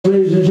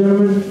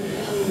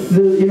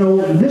know,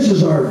 this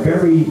is our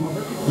very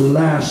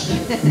last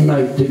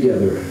night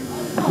together.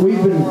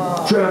 We've been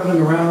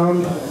traveling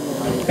around,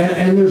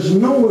 and there's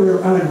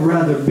nowhere I'd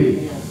rather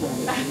be.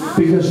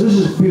 Because this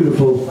is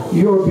beautiful,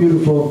 you're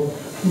beautiful,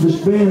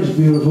 this band's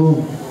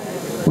beautiful.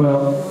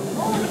 Well,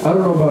 I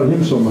don't know about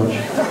him so much.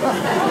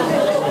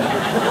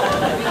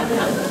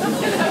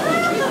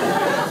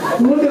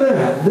 Look at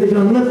that, they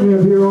done left me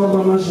up here all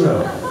by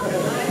myself.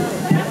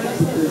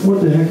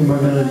 What the heck am I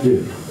gonna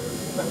do?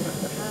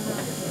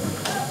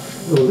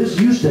 Well, this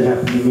used to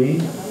happen to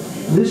me.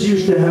 This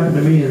used to happen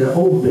to me in the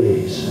old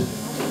days.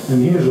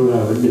 And here's what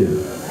I would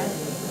do.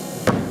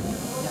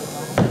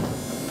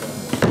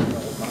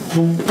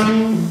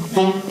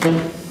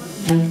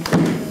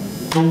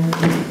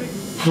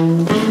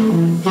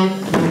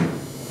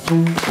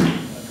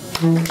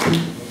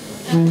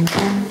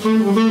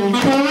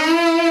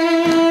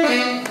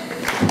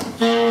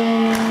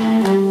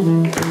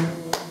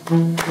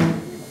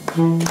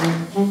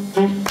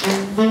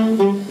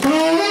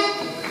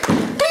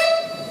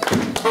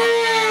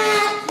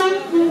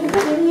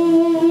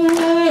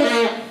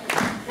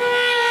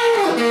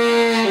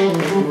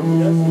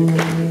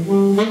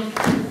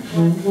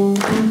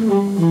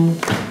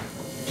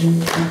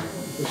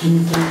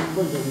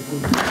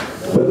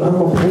 Well, I'm a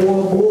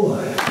poor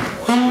boy,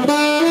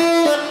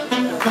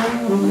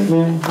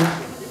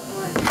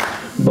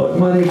 but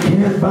money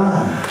can't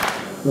buy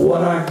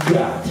what I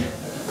got.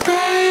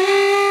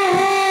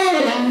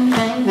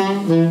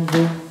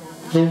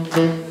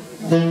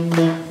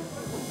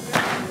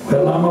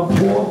 Well, I'm a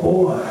poor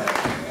boy,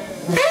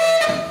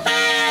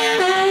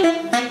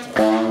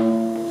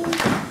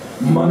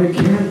 money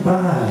can't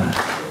buy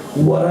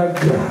what I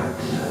got.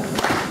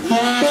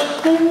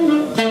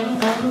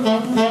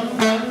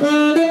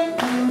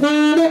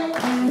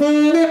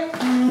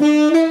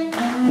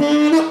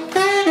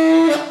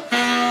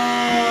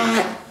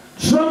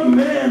 Some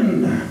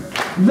men,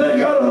 they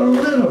got a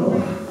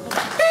little.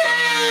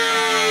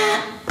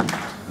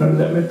 And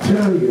let me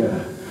tell you,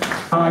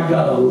 I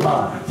got a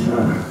lot.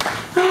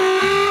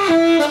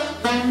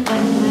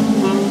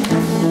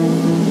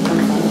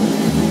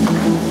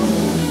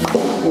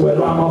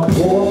 Well, I'm a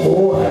poor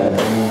boy,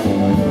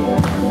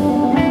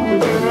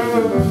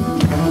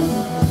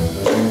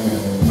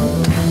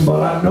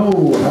 but I know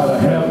how to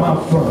have my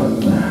fun.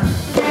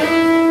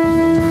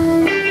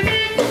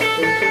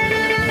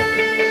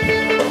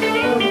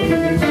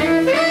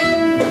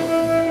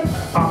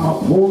 I'm a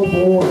poor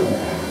boy,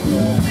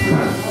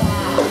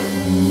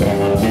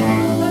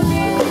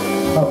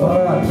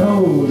 but I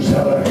knows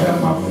how to have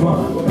my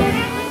fun.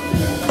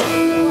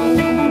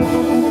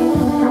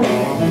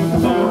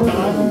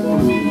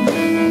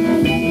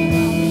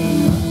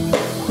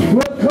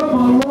 Well, come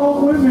along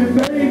with me,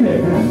 baby.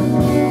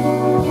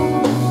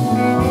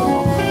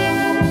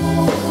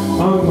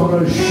 I'm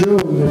gonna show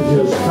you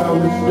just how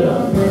it's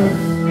done.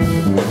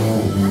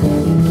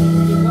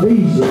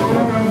 Easy.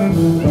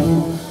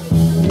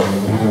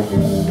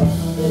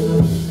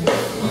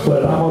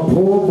 But I'm a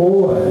poor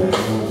boy,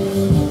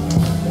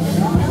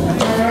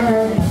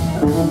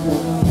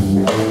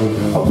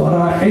 but I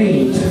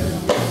ain't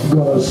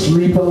gonna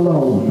sleep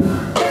alone.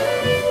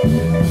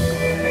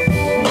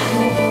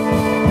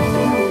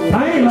 I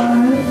ain't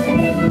lying.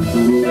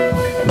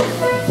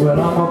 Well,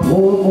 I'm a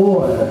poor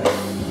boy.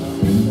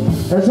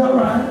 That's all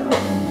right.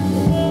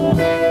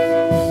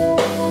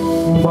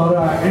 But I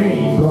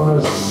ain't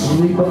gonna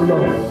sleep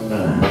alone.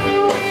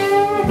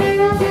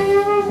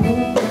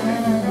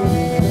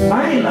 I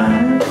ain't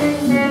lying.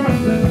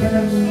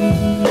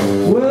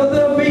 Well,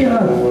 there'll be a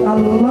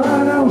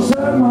line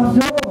outside my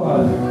door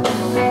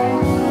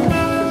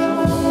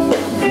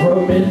from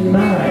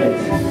midnight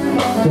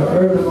to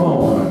early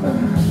morn.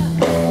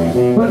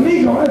 But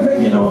Nico, I think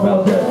you know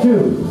about that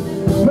too.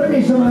 Bring me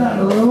some of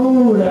that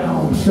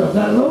low-down stuff,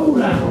 that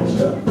low-down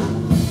stuff.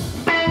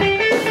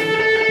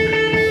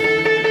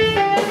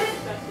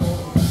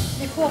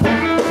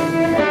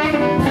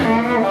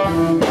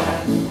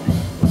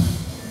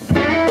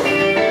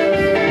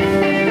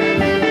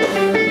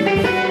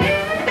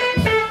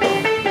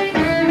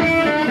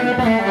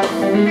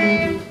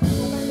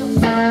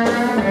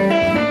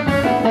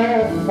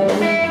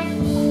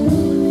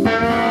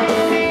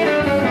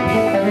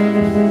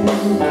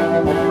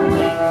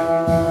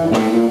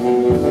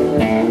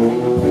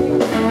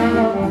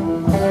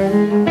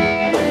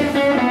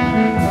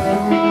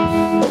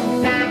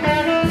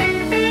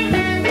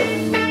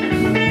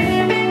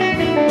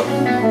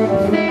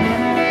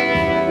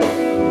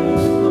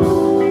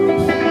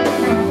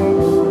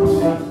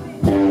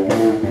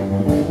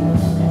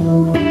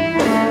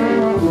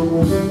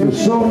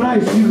 So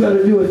nice, you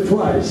gotta do it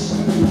twice.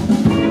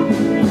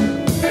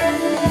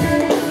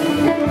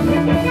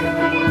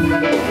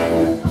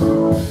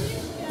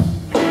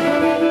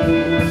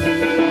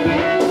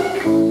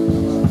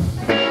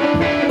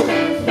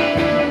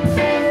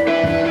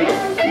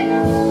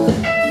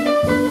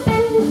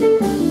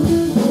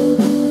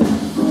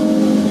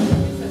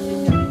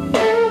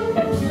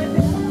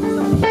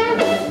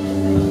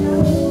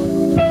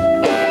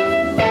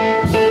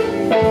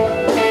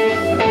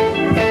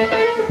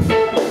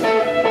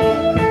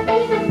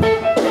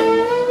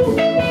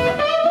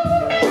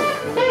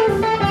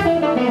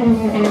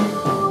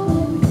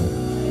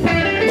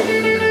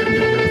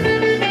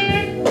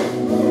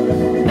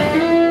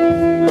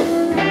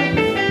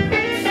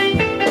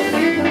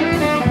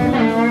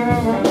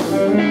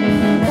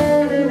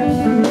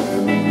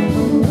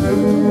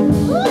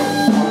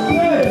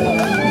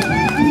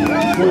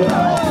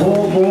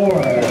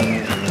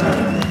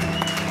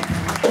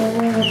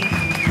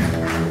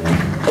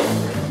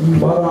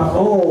 but I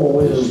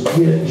always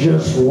get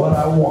just what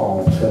I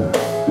want.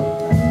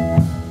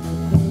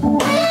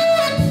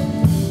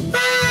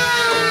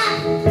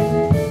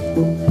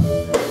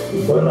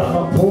 But I'm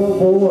a poor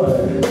boy,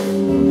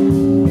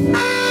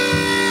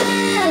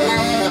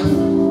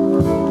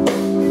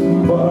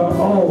 but I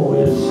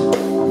always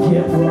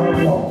get what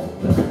I want.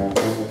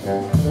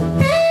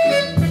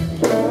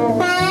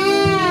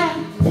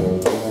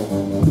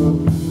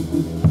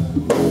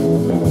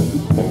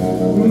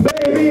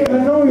 Baby, I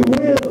know you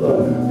will.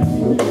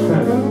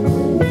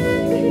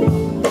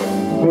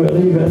 Well,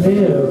 even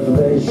if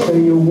they say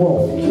you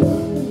won't.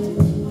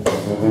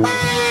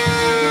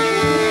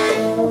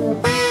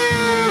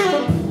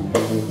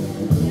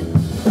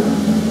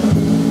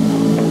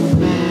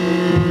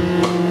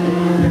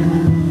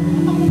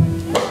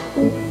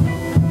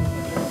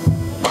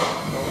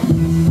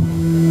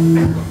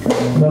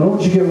 Now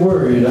don't you get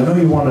worried. I know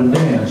you want to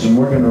dance and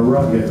we're going to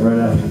rock it right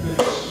after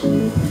this.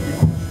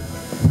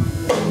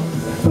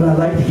 But I'd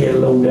like to get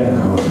low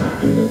down.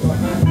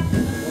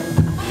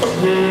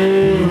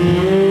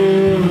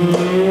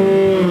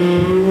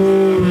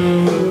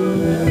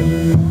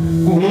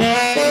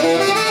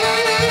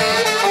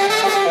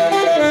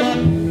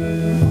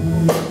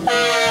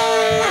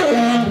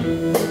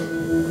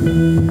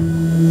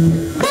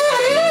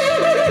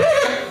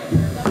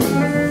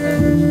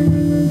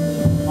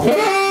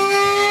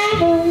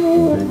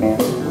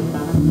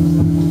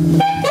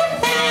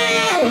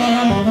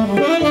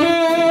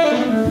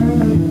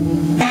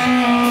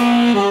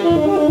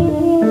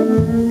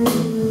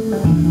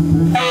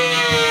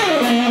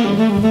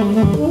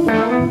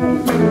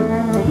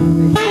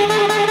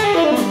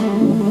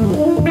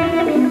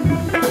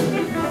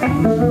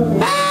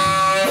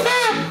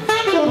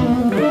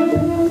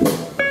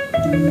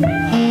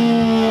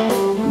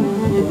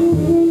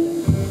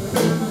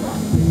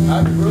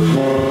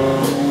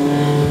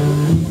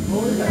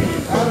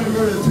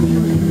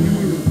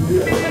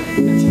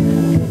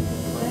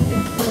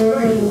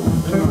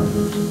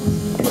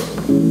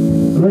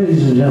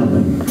 Ladies and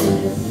gentlemen,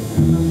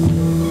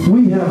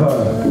 we have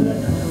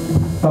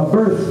a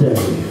birthday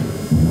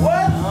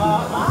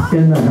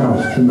in the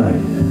house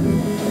tonight.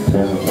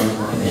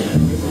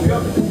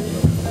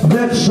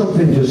 That's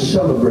something to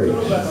celebrate.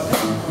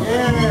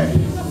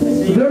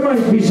 There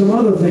might be some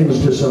other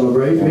things to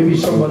celebrate. Maybe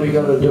somebody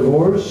got a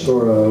divorce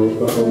or a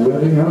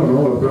wedding, I don't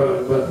know.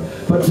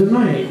 But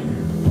tonight,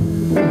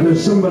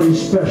 there's somebody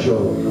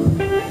special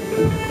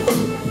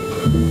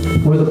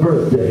with a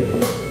birthday.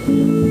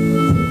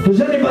 Does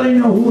anybody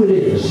know who it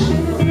is?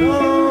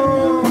 No.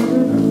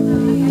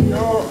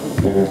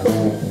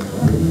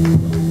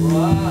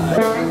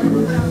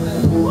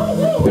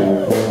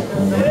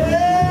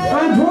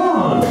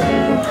 Antoine!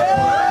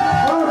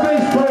 Our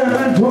bass player,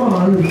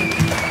 Antoine.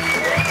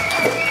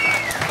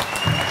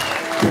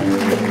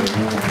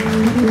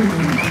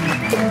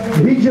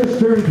 He just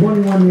turned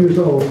 21 years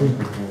old.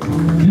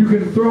 You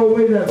can throw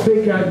away that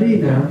fake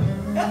ID now.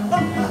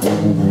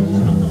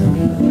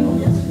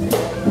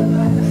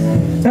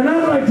 And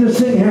I'd like to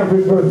sing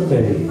happy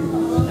birthday.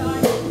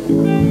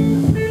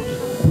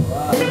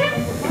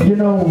 You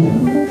know,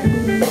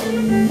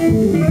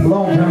 a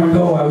long time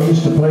ago I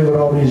used to play with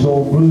all these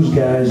old blues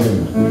guys,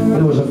 and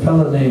there was a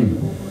fella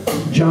named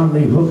John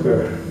Lee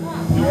Hooker.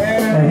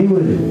 And he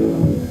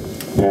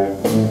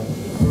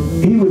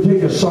would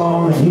take a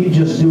song and he'd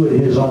just do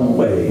it his own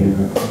way.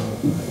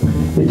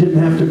 It didn't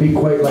have to be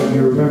quite like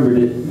you remembered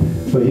it,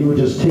 but he would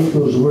just take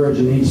those words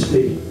and he'd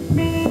speak.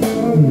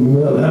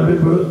 Well, happy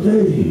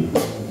birthday.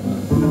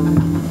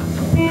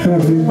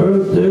 Happy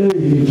birthday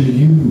to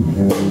you.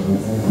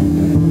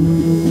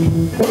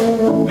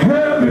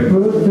 Happy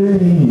birthday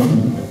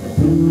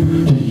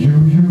to you,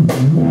 you.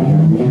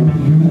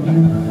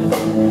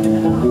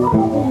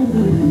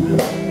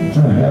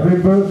 Happy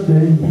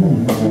birthday.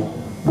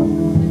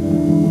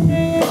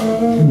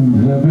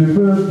 Happy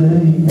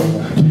birthday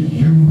to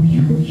you,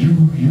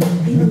 you.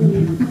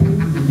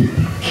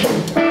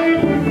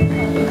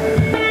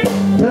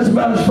 That's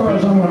about as far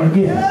as I'm gonna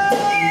get.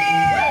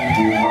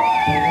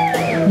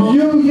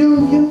 You.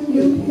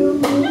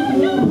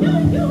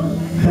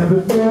 Happy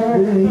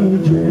birthday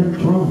to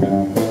Antoine.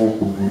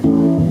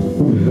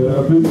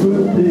 Happy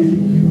birthday to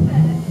you.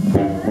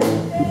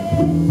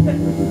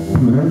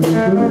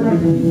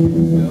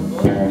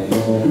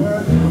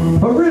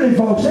 But really,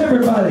 folks,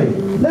 everybody,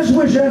 let's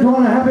wish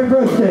Antoine a happy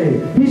birthday.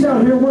 He's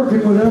out here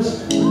working with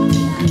us.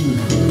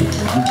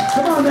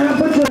 Come on now,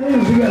 put your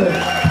hands together.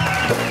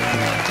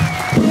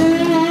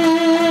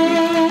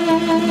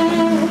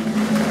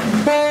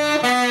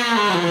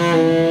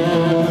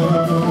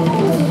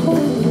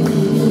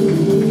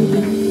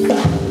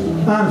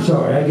 I'm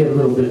sorry, I get a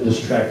little bit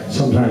distracted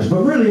sometimes,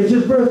 but really, it's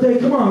his birthday.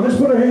 Come on, let's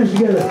put our hands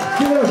together.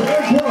 Give it up,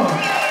 Antoine.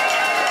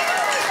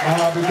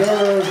 Happy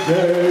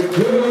birthday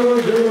to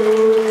you.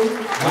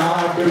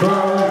 Happy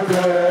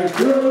birthday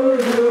to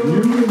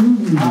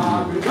you.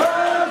 Happy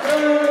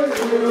birthday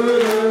to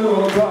you.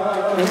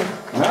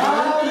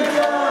 Happy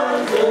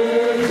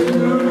birthday to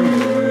you.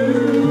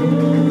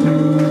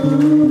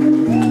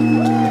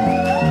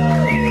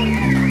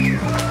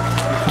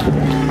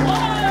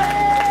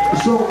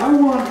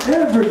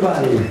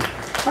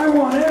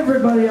 want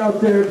everybody out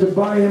there to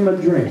buy him a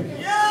drink.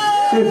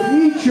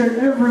 If each and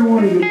every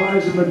one of you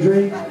buys him a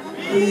drink,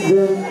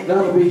 then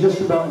that'll be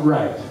just about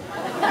right.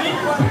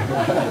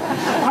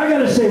 I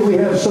gotta say, we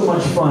have so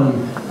much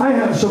fun. I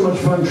have so much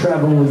fun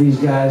traveling with these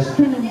guys.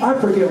 I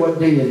forget what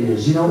day it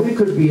is. You know, it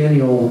could be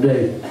any old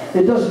day.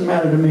 It doesn't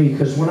matter to me,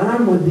 because when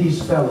I'm with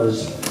these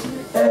fellas,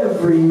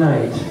 every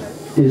night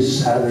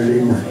is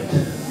Saturday night.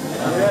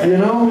 You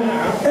know?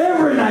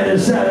 Every night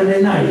is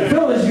Saturday night.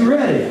 Fellas, you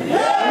ready?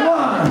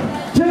 1,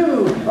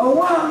 2,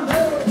 1,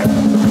 2.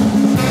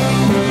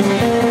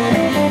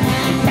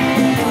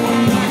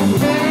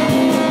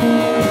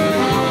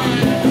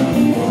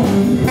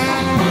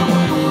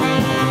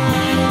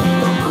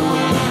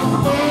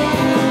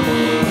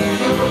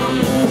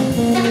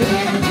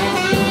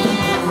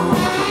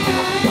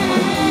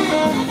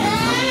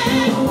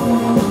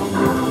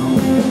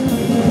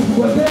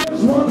 Well,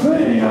 there's one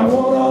thing I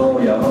want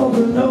all y'all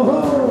to know.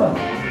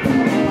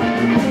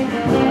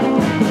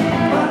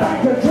 I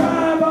like to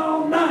drive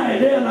all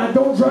night and I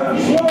don't drive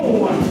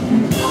slow.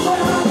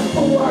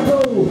 Oh, I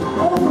go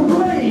all the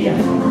way.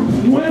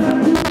 When I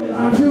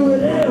do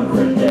it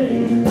every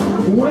day.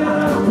 When I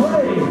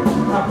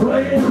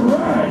play it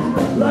right,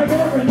 like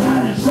every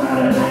night is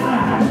Saturday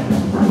night.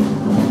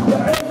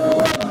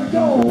 Everywhere I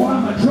go,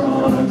 I'm a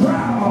drawing a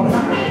crowd.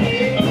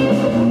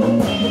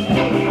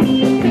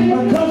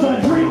 Because I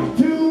drink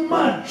too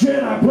much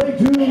and I play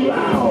too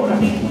loud.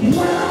 When I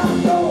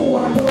go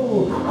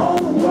all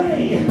the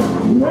way.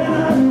 When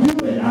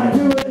I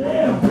do it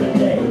every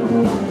day.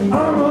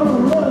 I'm gonna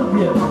love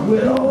you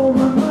with all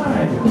my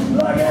might,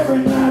 like every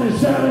night is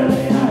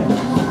Saturday night.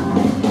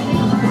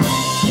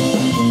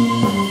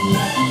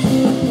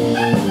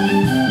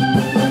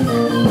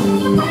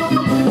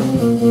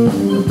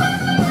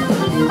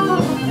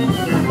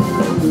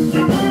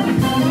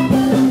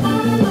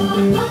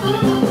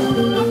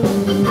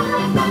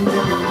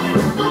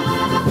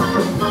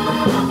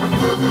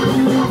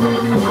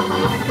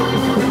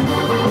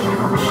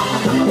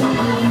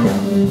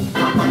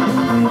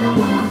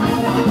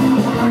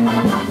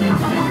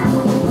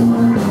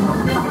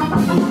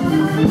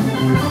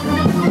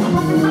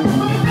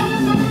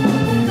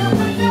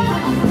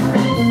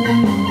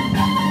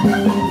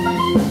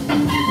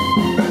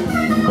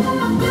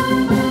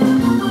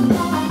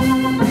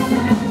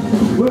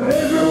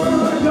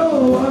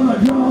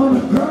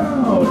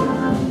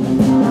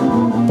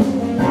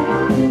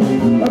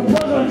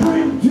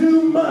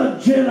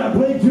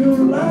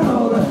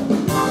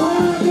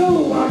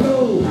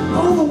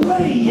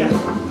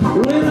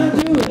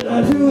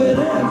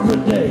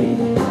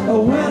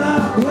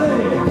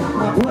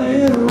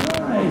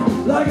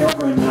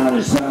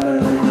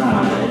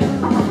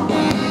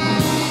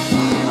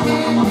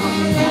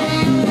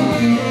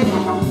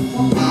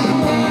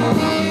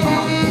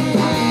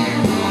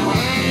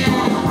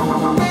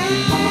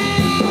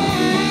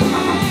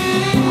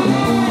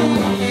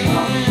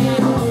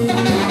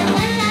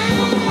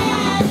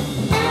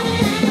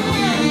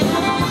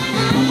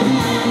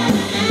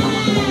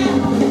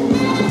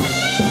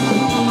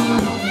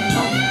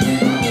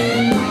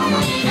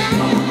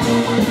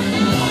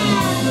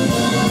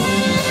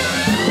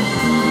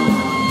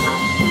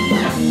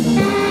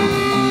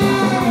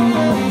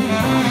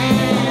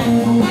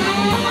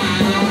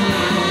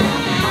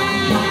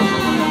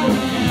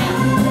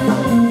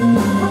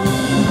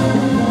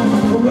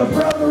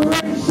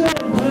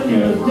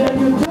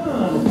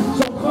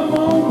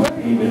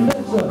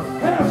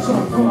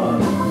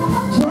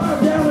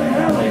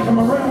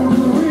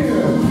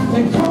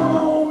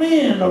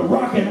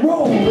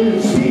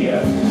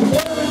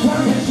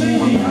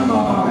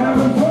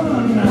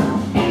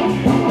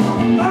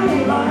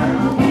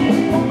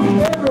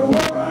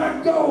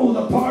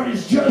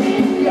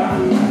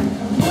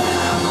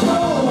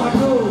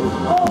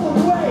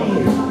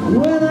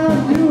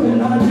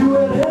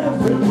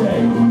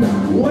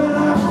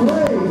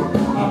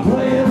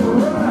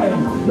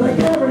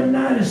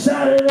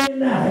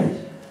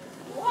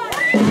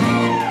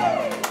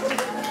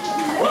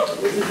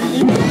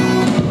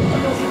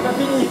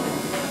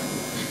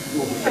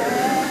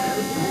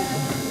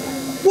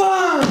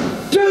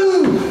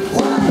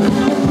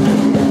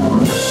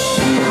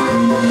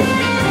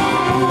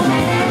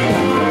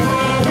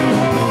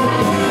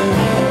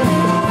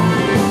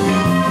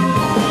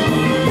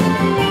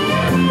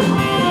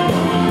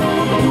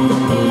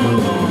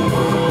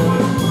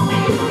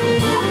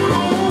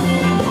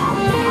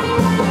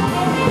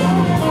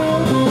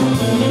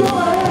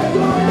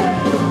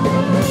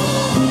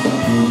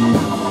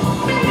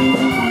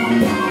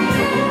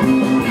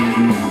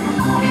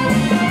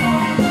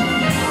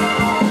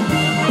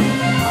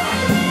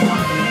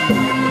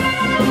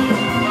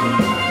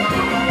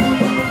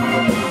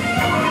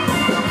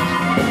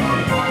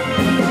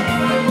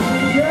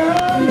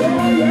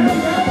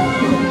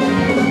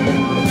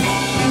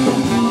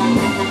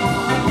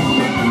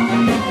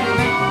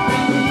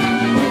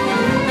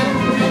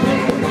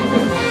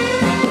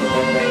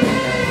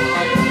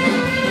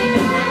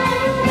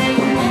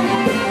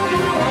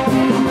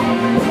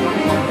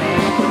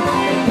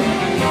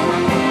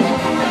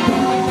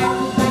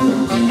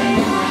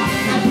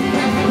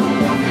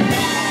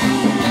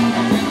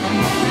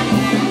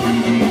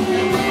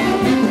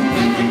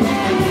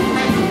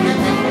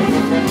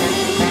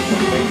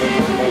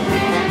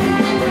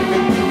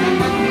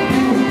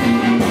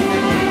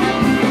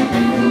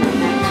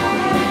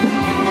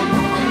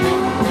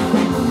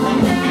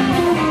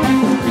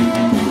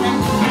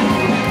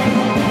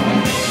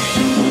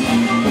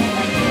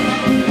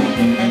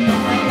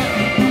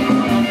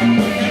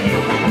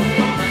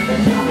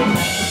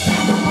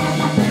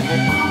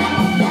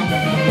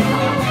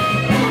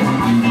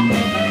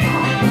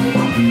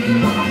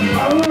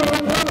 I wanna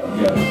love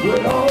you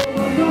with all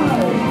my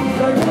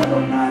might, like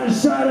every night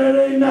is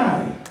Saturday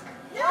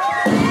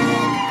night.